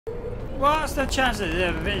What's the chances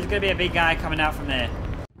there's going to be a big guy coming out from there?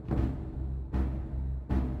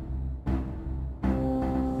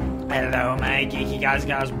 Hello, my geeky guys.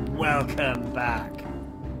 Welcome back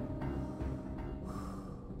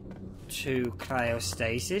to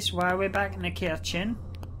Cryostasis. While we're back in the kitchen.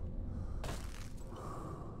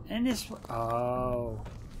 And this... Oh.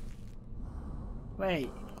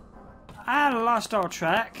 Wait. I lost all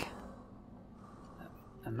track.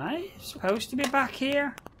 Am I supposed to be back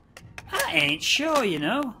here? I ain't sure, you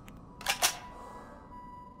know.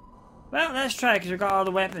 Well, let's try, because we've got all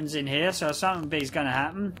the weapons in here, so something big's gonna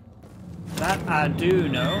happen. That I do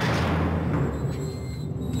know.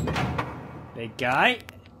 Big guy.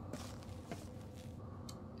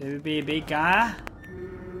 There would be a big guy.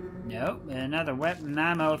 Nope, another weapon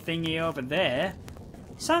ammo thingy over there.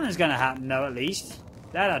 Something's gonna happen though, at least.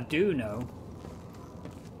 That I do know.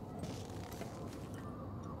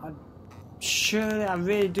 I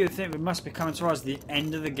really do think we must be coming towards the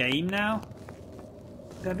end of the game now.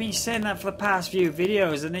 I've been saying that for the past few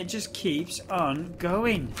videos and it just keeps on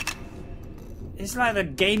going. It's like the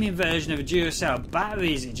gaming version of a Duracell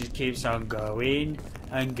batteries. It just keeps on going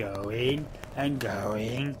and going and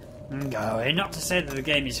going and going. Not to say that the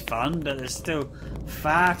game is fun, but there's still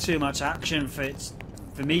far too much action for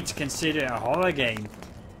me to consider it a horror game.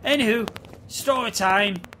 Anywho, story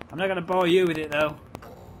time. I'm not going to bore you with it though.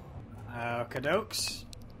 Okadokes.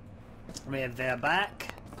 We're there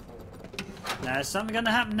back. Now, is something going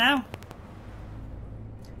to happen now?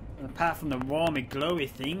 Apart from the warmy, glowy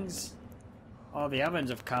things, all the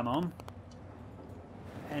ovens have come on.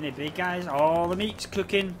 Any big guys? All the meat's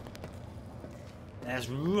cooking. There's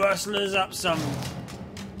rustlers up some.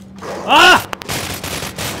 Ah!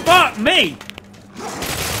 Fuck me!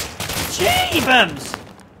 Gee bums!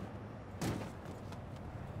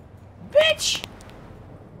 Bitch!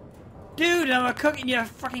 Dude, I'm cooking your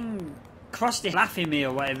fucking crusty laughing me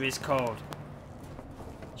or whatever it's called.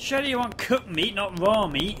 Surely you want cooked meat, not raw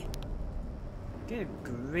meat. Good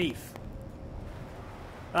grief.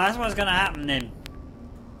 Well, that's what's gonna happen then.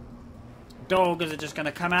 Doggers are just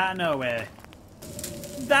gonna come out of nowhere.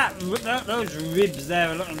 Those ribs there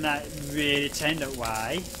are looking like really tender.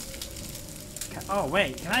 Why? Oh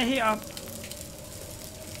wait, can I heat up?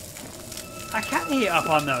 I can heat up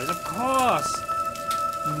on those, of course.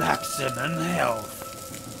 Maximum health.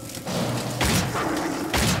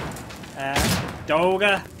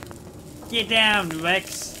 Dogger, get down,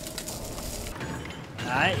 Rex.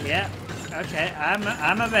 Alright, yeah. Okay,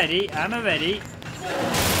 I'm a ready. Yeah.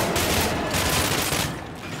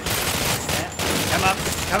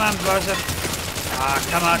 Come on, Brother. Ah,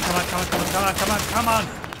 come on.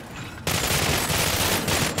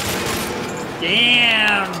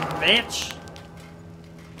 Damn, bitch.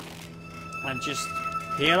 And just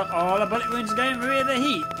heal all the bullet wounds getting rid of the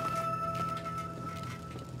heat.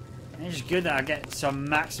 It's good that I get some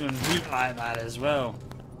maximum heat like that as well.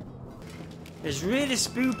 It's really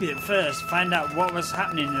spoopy at first to find out what was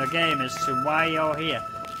happening in the game as to why you're here.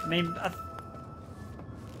 I mean,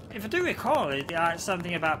 if I do recall, it's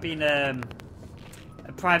something about being a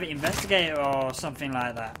private investigator or something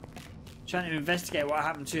like that. Trying to investigate what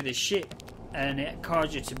happened to this ship and it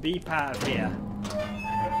caused you to be part of here.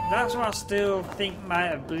 That's what I still think might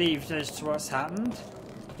have believed as to what's happened.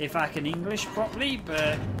 If I can English properly,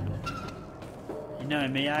 but you know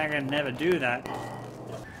me, I can never do that.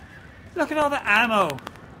 Look at all the ammo.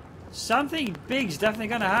 Something big's definitely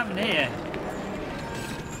gonna happen here.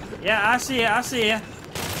 Yeah, I see it.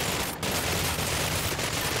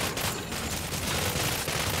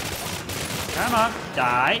 Come on,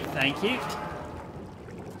 die, thank you.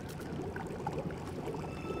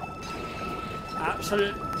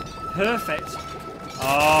 Absolute perfect.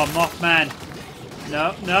 Oh, Mothman.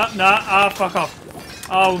 No. Oh, fuck off.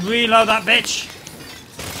 Oh, reload that bitch.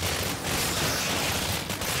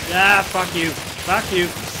 Yeah, fuck you.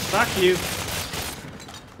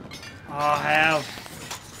 Oh, hell.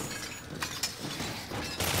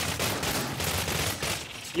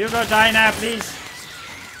 You go die now, please.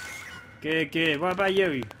 Good. What about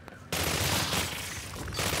you?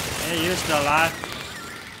 Yeah, you're still alive.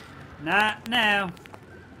 Not now.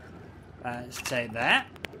 Let's take that.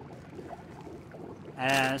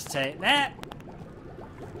 Let's take that.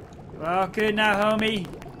 Well, good now, homie.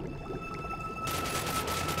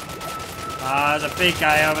 Ah, there's a big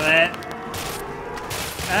guy over there.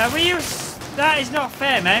 That is not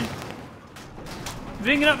fair, man.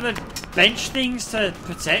 Bringing up the bench things to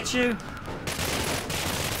protect you.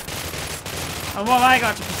 And what have I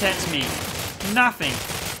got to protect me? Nothing.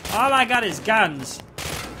 All I got is guns.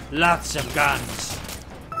 Lots of guns.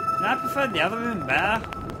 And I prefer the other room better.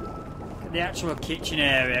 the actual kitchen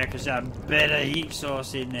area because I have better heat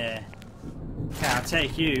source in there. Okay, I'll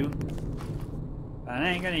take you. But I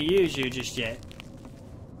ain't gonna use you just yet.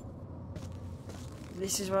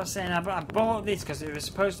 This is what I was saying. I bought this because it was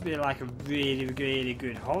supposed to be like a really, really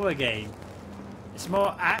good horror game. It's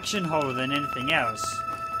more action horror than anything else.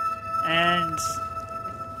 And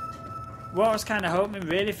what I was kind of hoping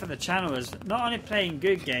really for the channel was not only playing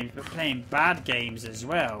good games, but playing bad games as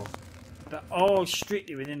well. But all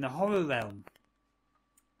strictly within the horror realm.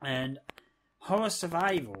 And horror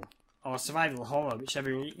survival, or survival horror, whichever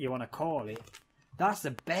you want to call it, that's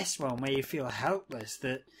the best one where you feel helpless,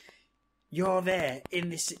 that you're there in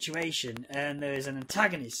this situation and there is an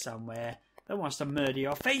antagonist somewhere that wants to murder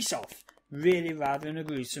your face off. Really rather in a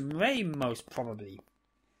gruesome way, most probably.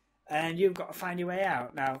 And you've got to find your way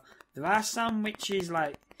out. Now, there are some which is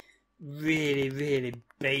like really, really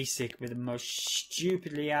basic with the most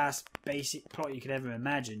stupidly ass basic plot you could ever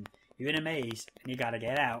imagine. You're in a maze and you gotta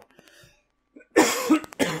get out.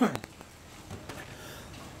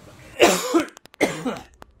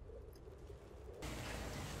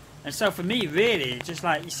 And so for me, really, it's just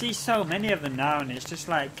like, you see so many of them now and it's just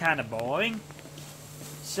like kind of boring.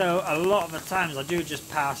 So a lot of the times I do just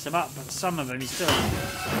pass them up, but some of them you still...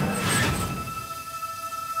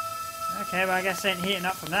 Okay, well I guess I ain't heating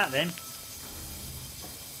up from that then.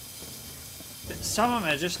 But some of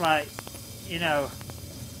them are just like, you know,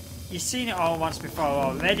 you've seen it all once before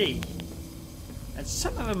already. And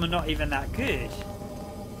some of them are not even that good.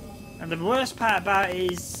 And the worst part about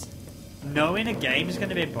it is knowing a game is going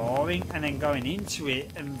to be boring and then going into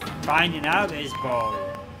it and finding out that it's boring.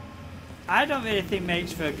 I don't really think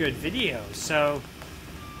makes for a good video. So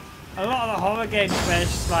a lot of the horror games where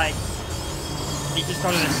it's just like you just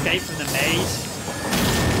got to escape from the maze.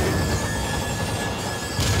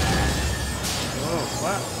 Oh,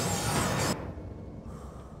 what?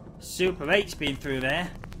 Super 8's been through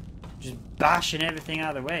there. Just bashing everything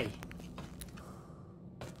out of the way.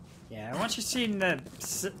 Yeah, once you've seen the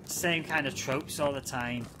same kind of tropes all the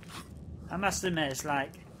time, I must admit it's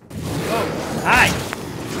like... Oh, hi!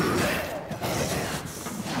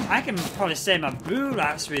 I can probably say my boo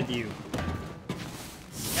laps with you.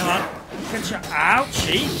 Come on.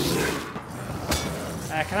 Ouchie!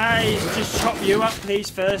 Can I just chop you up, please,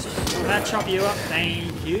 first? Can I chop you up?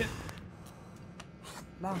 Thank you.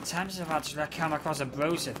 Long time since I've actually come across a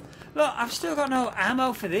broseph. Look, I've still got no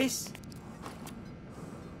ammo for this.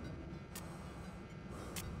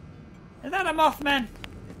 Is that a Mothman?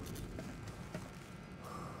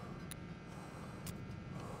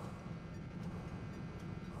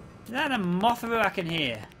 Is that a Mothra I can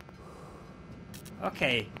hear?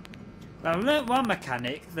 Okay. Well, I learnt one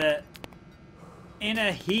mechanic that in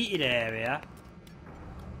a heated area,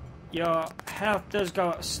 your health does go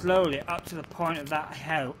up slowly up to the point of that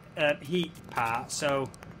heat part. So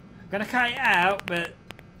I'm going to cut it out, but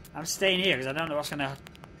I'm staying here because I don't know what's going to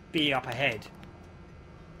be up ahead.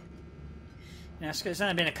 Now, it's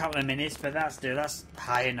only been a couple of minutes, but that's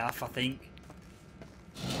high enough, I think.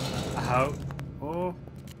 I hope.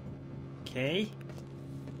 Okay.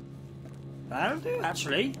 That'll do,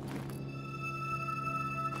 actually.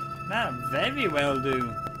 That'll very well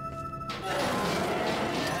do.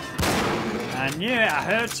 I knew it, I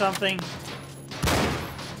heard something.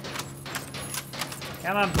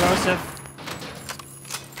 Come on, broseph.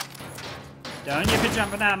 Don't you be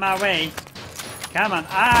jumping out of my way. Come on,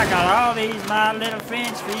 I got all these my little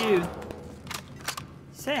friends for you.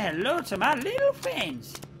 Say hello to my little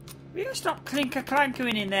friends. Will you stop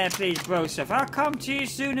clinker-clankering in there, please, broseph? I'll come to you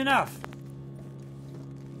soon enough.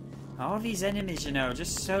 All these enemies, you know,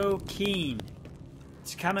 just so keen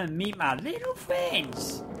to come and meet my little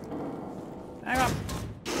friends. Hang on.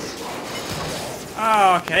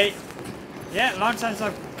 Oh, okay. Yeah, long time since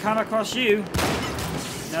I've come across you.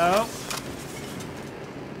 No.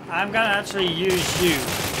 I'm gonna actually use you.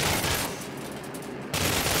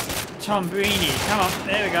 Tom Brini, come on,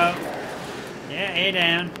 there we go. Yeah, A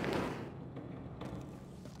down.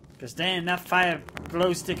 Because damn, that fire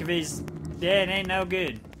glow stick of his, yeah, it ain't no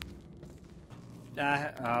good.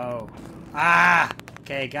 Oh. Ah!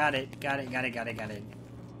 Okay, got it.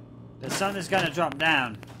 But something's gonna drop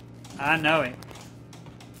down. I know it.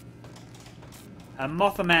 A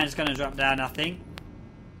Mothman's gonna drop down, I think.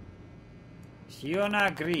 So you're now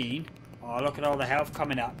green. Oh, look at all the health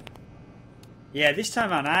coming up. Yeah, this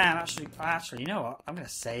time around I am actually, you know what? I'm gonna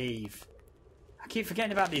save. I keep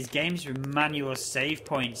forgetting about these games with manual save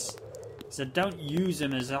points. So don't use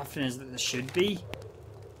them as often as there should be.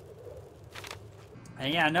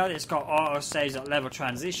 And yeah, I know that it's got auto saves at level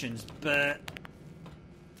transitions, but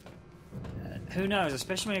who knows,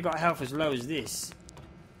 especially when you've got health as low as this.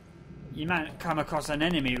 you might come across an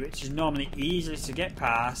enemy which is normally easy to get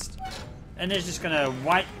past, and it's just gonna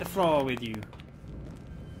wipe the floor with you.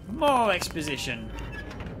 More exposition.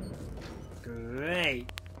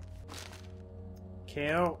 Great.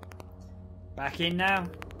 Kill. Back in now.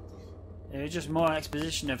 It was just more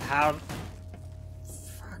exposition of how...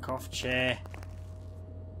 Fuck off, chair.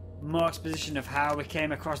 More exposition of how we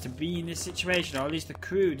came across to be in this situation, or at least the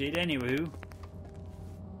crew did anyway.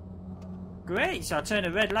 Great, so I turned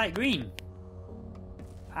a red light green.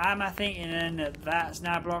 Am I thinking then that that's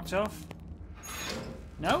now blocked off?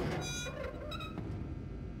 No?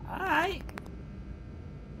 Alright.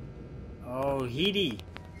 Oh, heady.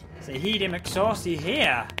 It's a heady McSaucy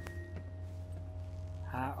here.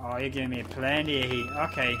 Oh, you're giving me plenty of heat.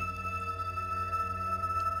 Okay.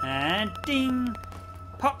 And ding!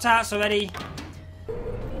 Pop-Tarts already.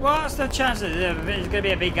 What's the chances? There's going to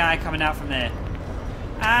be a big guy coming out from there.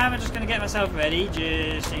 I'm just going to get myself ready,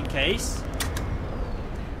 just in case.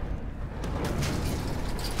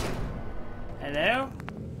 Hello?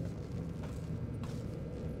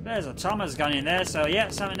 There's a Thomas gun in there, so yeah,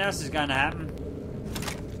 something else is going to happen.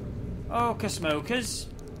 Okay, smokers.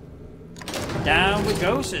 Down with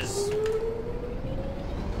ghosts.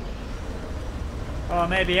 Or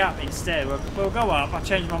maybe up instead. We'll go up. I'll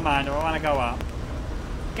change my mind. I want to go up.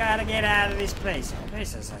 Gotta get out of this place.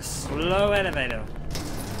 This is a slow elevator.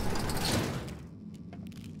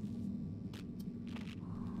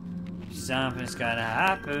 Something's gonna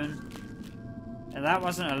happen. And that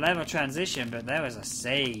wasn't a level transition, but there was a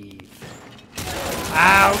save.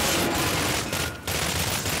 Ouch!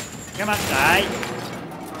 Come on, die.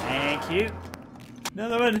 Thank you.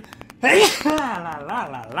 Another one. Hey! La la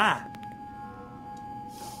la la.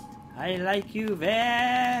 I like you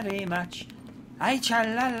very much. I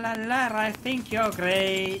I think you're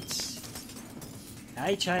great.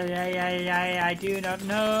 I do not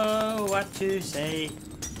know what to say.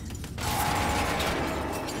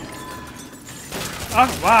 Oh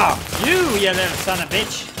wow, you little son of a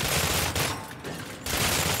bitch.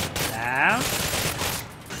 Down.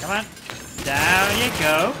 Come on. Down you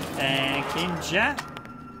go. Thank you.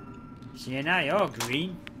 See, now you're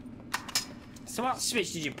green. So what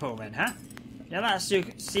switch did you pull then, huh? You know that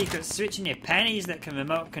secret switch in your panties that can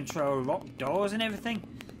remote control locked doors and everything?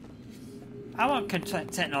 I want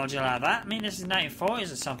technology like that. I mean, this is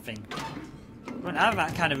 1940s or something. We wouldn't have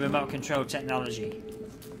that kind of remote control technology.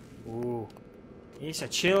 Ooh. It's a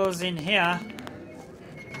chills in here.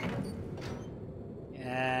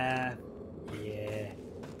 Yeah.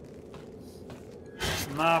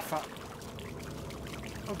 Motherfucker.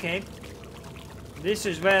 Okay. This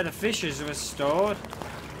is where the fishes were stored.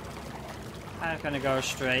 I'm gonna go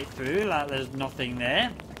straight through like there's nothing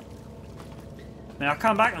there. Then I'll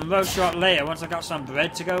come back and roast you up later once I've got some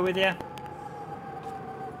bread to go with you.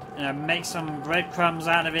 And I'll make some breadcrumbs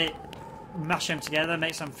out of it. Mash them together,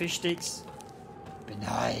 make some fish sticks. Be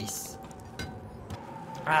nice.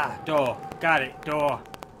 Ah, door. Got it, door.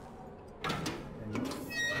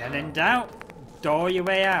 And in doubt, door your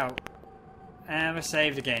way out. And we're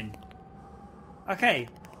saved again. Okay,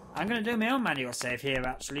 I'm going to do my own manual save here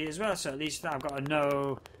actually as well, so at least I've got to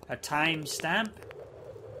know a time stamp.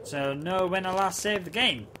 So know when I last saved the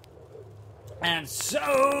game. And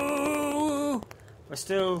so we're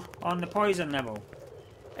still on the poison level.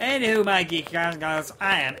 Anywho, my geek guys and girls,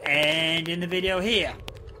 I am ending the video here.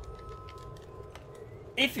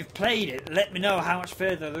 If you've played it, let me know how much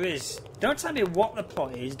further there is. Don't tell me what the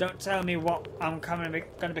plot is, don't tell me what I'm going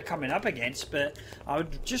to be coming up against, but I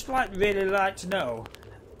would just really like to know.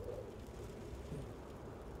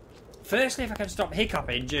 Firstly, if I can stop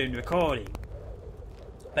hiccuping during recording.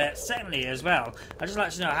 But secondly as well, I'd just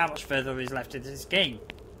like to know how much further is left in this game.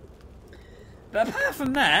 But apart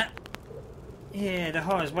from that, yeah, the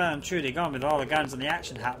horror's well and truly gone with all the guns and the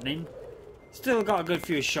action happening. Still got a good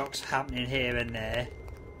few shocks happening here and there.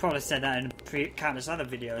 Probably said that in countless other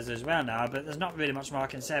videos as well now, but there's not really much more I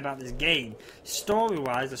can say about this game.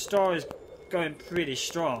 Story-wise, the story's going pretty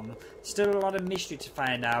strong. Still a lot of mystery to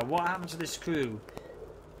find out. What happened to this crew?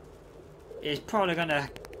 It's probably going to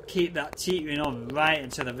keep that teetering on right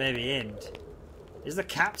until the very end. Is the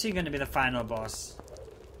captain going to be the final boss?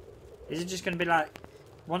 Is it just going to be like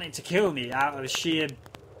wanting to kill me out of sheer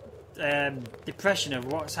depression of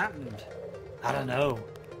what's happened? I don't know.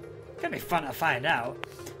 It's going to be fun to find out.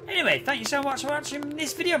 Anyway, thank you so much for watching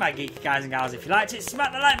this video, my geeky guys and gals. If you liked it,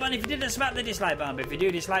 smack the like button. If you didn't, smack the dislike button. But if you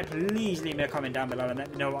do dislike, please leave me a comment down below and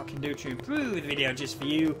let me know what I can do to improve the video just for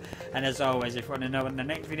you. And as always, if you want to know when the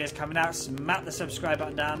next video is coming out, smack the subscribe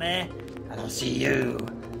button down there. And I'll see you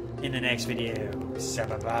in the next video. So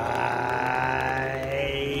bye-bye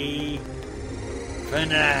For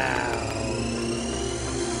now.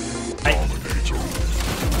 Hey.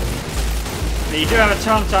 But you do have a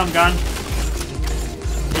tom-tom gun.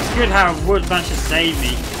 It's good how Wood managed to save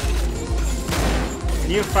me. Can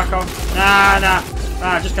you fuck off? Nah, nah.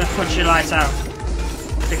 Ah, I'm just gonna punch your lights out.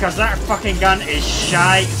 Because that fucking gun is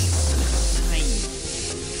shite.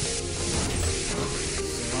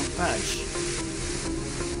 Wrong patch.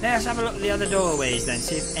 Let's have a look at the other doorways then,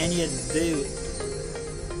 see if any do.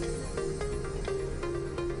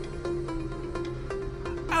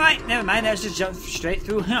 Alright, never mind, let's just jump straight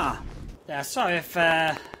through here. Yeah, sorry if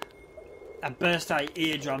I burst out your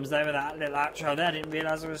eardrums there with that little outro there. I didn't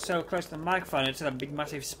realise I was so close to the microphone until the big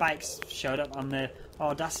massive spikes showed up on the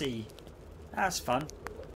Audacity. That's fun.